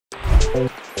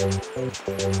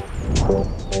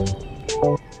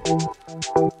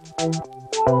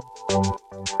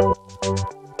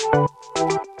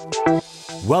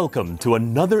Welcome to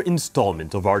another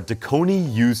installment of our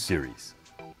Dekoni U series.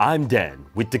 I'm Dan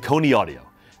with Dekoni Audio,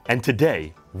 and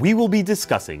today we will be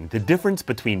discussing the difference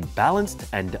between balanced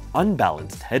and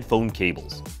unbalanced headphone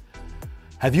cables.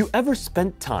 Have you ever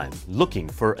spent time looking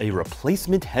for a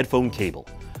replacement headphone cable?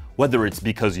 Whether it's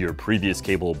because your previous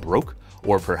cable broke,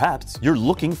 or perhaps you're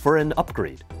looking for an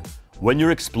upgrade. When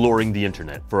you're exploring the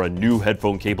internet for a new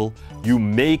headphone cable, you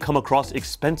may come across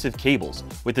expensive cables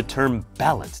with the term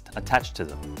balanced attached to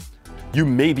them. You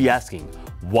may be asking,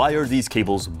 why are these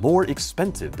cables more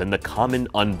expensive than the common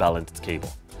unbalanced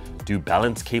cable? Do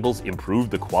balanced cables improve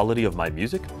the quality of my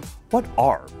music? What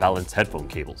are balanced headphone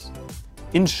cables?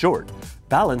 In short,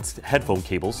 balanced headphone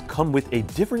cables come with a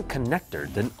different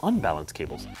connector than unbalanced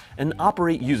cables and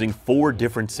operate using 4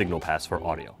 different signal paths for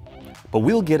audio. But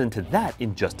we'll get into that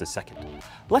in just a second.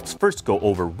 Let's first go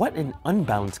over what an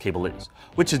unbalanced cable is,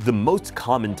 which is the most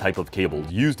common type of cable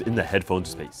used in the headphone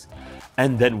space.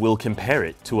 And then we'll compare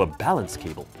it to a balanced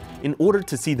cable in order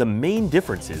to see the main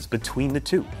differences between the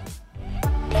two.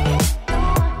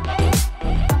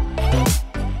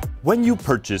 When you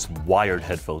purchase wired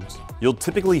headphones, you'll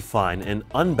typically find an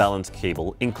unbalanced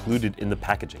cable included in the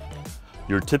packaging.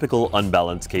 Your typical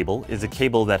unbalanced cable is a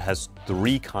cable that has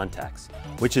 3 contacts,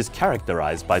 which is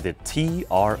characterized by the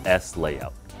TRS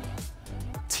layout.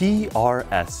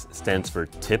 TRS stands for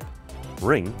tip,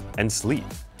 ring, and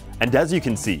sleeve. And as you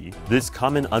can see, this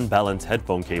common unbalanced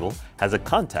headphone cable has a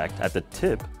contact at the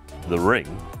tip, the ring,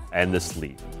 and the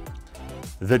sleeve.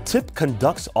 The tip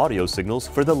conducts audio signals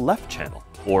for the left channel,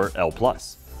 or L+.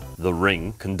 The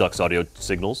ring conducts audio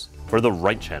signals for the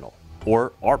right channel,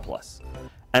 or R+.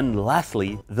 And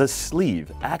lastly, the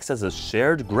sleeve acts as a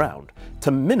shared ground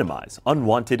to minimize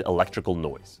unwanted electrical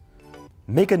noise.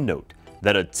 Make a note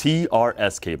that a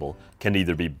TRS cable can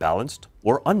either be balanced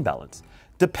or unbalanced,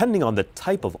 depending on the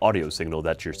type of audio signal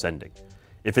that you're sending.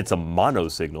 If it's a mono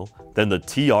signal, then the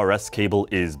TRS cable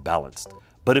is balanced.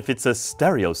 But if it's a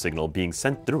stereo signal being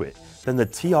sent through it, then the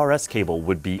TRS cable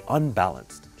would be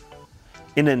unbalanced.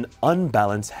 In an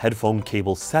unbalanced headphone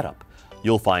cable setup,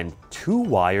 you'll find 2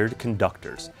 wired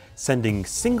conductors sending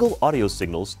single audio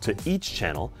signals to each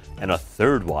channel and a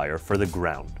 3rd wire for the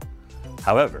ground.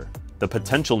 However, the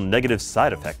potential negative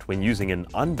side effect when using an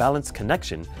unbalanced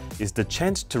connection is the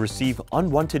chance to receive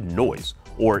unwanted noise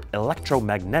or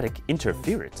electromagnetic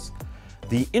interference.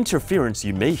 The interference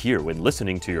you may hear when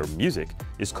listening to your music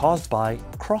is caused by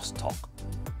crosstalk.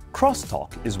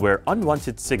 Crosstalk is where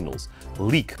unwanted signals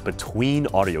leak between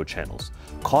audio channels,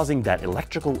 causing that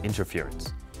electrical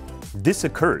interference. This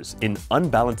occurs in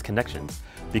unbalanced connections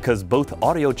because both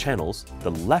audio channels,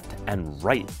 the left and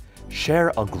right,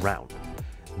 share a ground.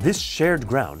 This shared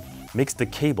ground makes the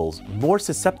cables more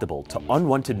susceptible to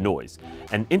unwanted noise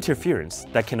and interference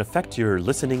that can affect your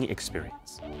listening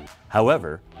experience.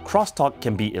 However, crosstalk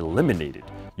can be eliminated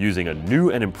using a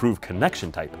new and improved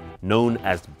connection type known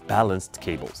as balanced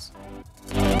cables.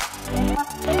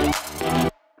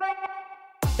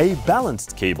 A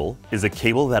balanced cable is a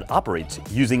cable that operates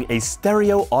using a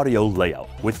stereo audio layout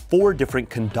with 4 different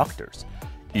conductors.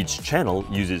 Each channel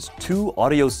uses 2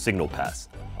 audio signal paths,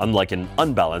 unlike an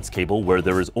unbalanced cable where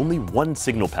there is only 1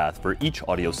 signal path for each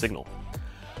audio signal.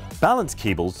 Balanced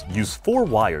cables use 4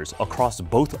 wires across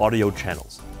both audio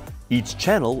channels. Each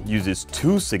channel uses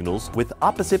 2 signals with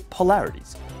opposite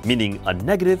polarities, meaning a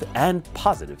negative and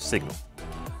positive signal.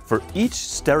 For each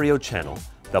stereo channel,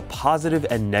 the positive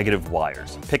and negative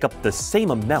wires pick up the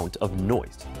same amount of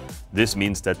noise. This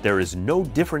means that there is no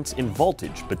difference in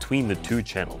voltage between the 2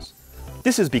 channels.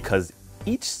 This is because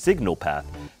each signal path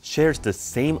shares the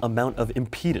same amount of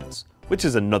impedance, which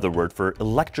is another word for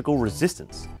electrical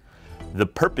resistance. The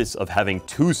purpose of having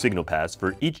 2 signal paths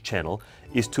for each channel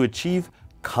is to achieve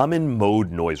common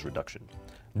mode noise reduction.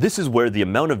 This is where the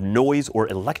amount of noise or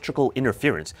electrical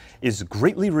interference is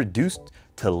greatly reduced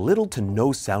to little to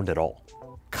no sound at all.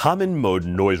 Common mode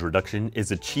noise reduction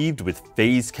is achieved with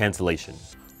phase cancellation,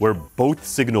 where both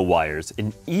signal wires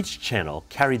in each channel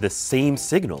carry the same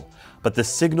signal, but the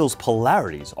signal's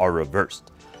polarities are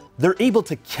reversed. They're able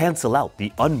to cancel out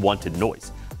the unwanted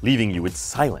noise, leaving you with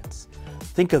silence.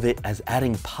 Think of it as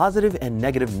adding positive and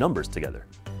negative numbers together.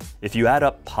 If you add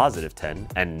up positive 10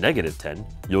 and negative 10,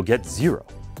 you'll get 0.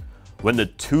 When the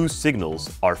 2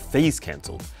 signals are phase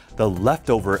canceled, the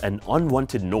leftover and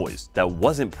unwanted noise that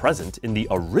wasn't present in the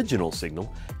original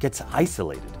signal gets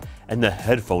isolated, and the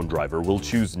headphone driver will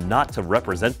choose not to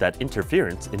represent that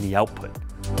interference in the output.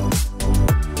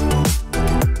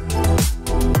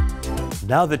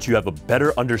 Now that you have a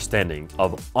better understanding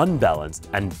of unbalanced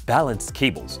and balanced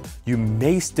cables, you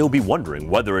may still be wondering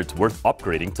whether it's worth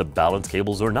upgrading to balanced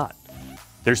cables or not.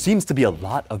 There seems to be a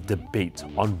lot of debate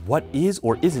on what is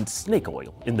or isn't snake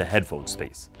oil in the headphone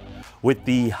space. With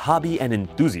the hobby and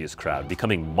enthusiast crowd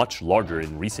becoming much larger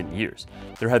in recent years,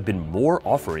 there have been more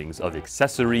offerings of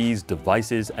accessories,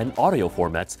 devices, and audio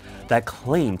formats that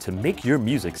claim to make your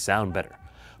music sound better.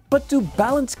 But do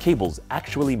balanced cables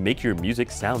actually make your music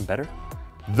sound better?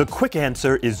 The quick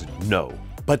answer is no,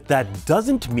 but that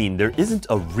doesn't mean there isn't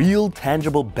a real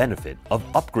tangible benefit of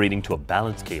upgrading to a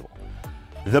balanced cable.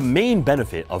 The main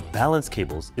benefit of balanced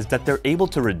cables is that they're able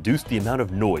to reduce the amount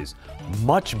of noise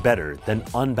much better than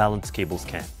unbalanced cables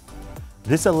can.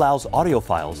 This allows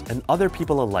audiophiles and other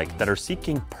people alike that are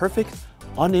seeking perfect,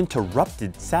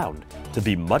 uninterrupted sound to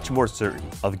be much more certain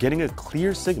of getting a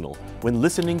clear signal when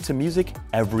listening to music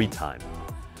every time.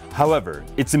 However,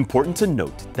 it's important to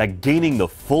note that gaining the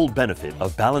full benefit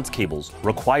of balanced cables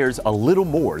requires a little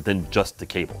more than just the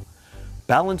cable.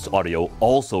 Balanced audio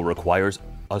also requires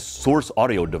a source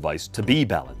audio device to be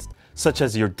balanced, such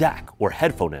as your DAC or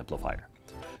headphone amplifier.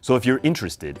 So if you're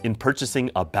interested in purchasing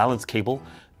a balanced cable,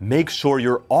 make sure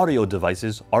your audio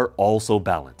devices are also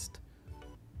balanced.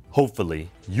 Hopefully,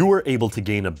 you were able to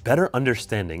gain a better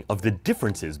understanding of the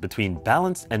differences between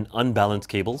balanced and unbalanced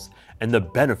cables and the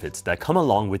benefits that come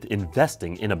along with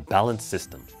investing in a balanced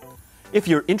system. If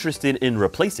you're interested in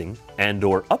replacing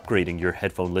and/or upgrading your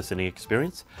headphone listening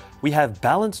experience, we have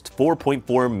balanced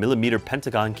 4.4mm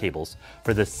Pentagon cables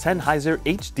for the Sennheiser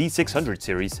HD600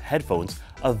 series headphones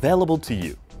available to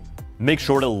you. Make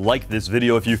sure to like this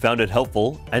video if you found it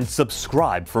helpful and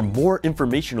subscribe for more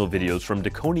informational videos from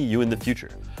Dekoni U in the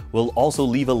future. We'll also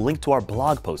leave a link to our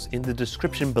blog post in the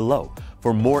description below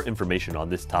for more information on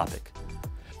this topic.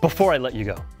 Before I let you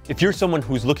go, if you're someone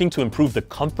who's looking to improve the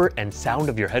comfort and sound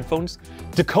of your headphones,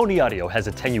 Dekoni Audio has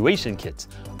attenuation kits,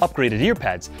 upgraded ear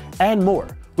pads, and more,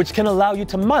 which can allow you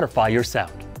to modify your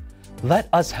sound. Let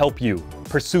us help you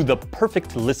pursue the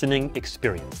perfect listening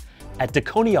experience at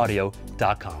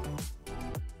DekoniAudio.com.